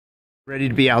Ready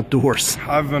to be outdoors?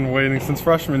 I've been waiting since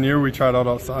freshman year. We tried out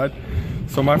outside.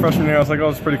 So my freshman year, I was like, oh,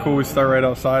 it's pretty cool. We start right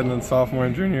outside, and then sophomore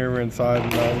and junior year, we're inside.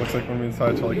 And now it looks like we're gonna be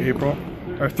inside till like April,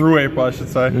 or through April, I should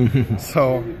say.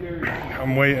 So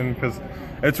I'm waiting because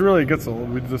it gets old.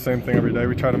 We do the same thing every day.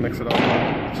 We try to mix it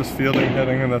up, just fielding,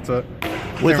 hitting, and that's it.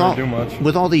 Can't really do much.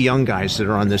 With all the young guys that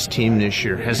are on this team this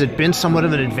year, has it been somewhat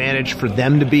of an advantage for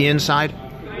them to be inside?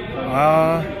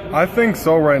 I think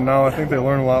so. Right now, I think they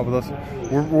learn a lot with us.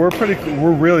 We're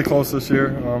really close this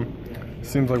year.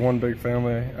 Seems like one big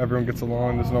family. Everyone gets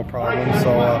along. There's no problem.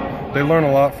 So they learn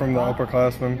a lot from the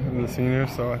upperclassmen and the seniors.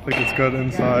 So I think it's good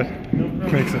inside.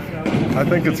 I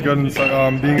think it's good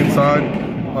inside. Being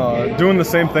inside, doing the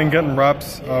same thing, getting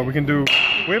reps. We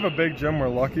have a big gym. We're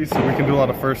lucky, so we can do a lot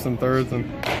of firsts and thirds and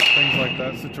things like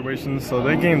that situations. So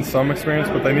they gain some experience,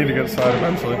 but they need to get inside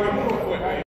eventually.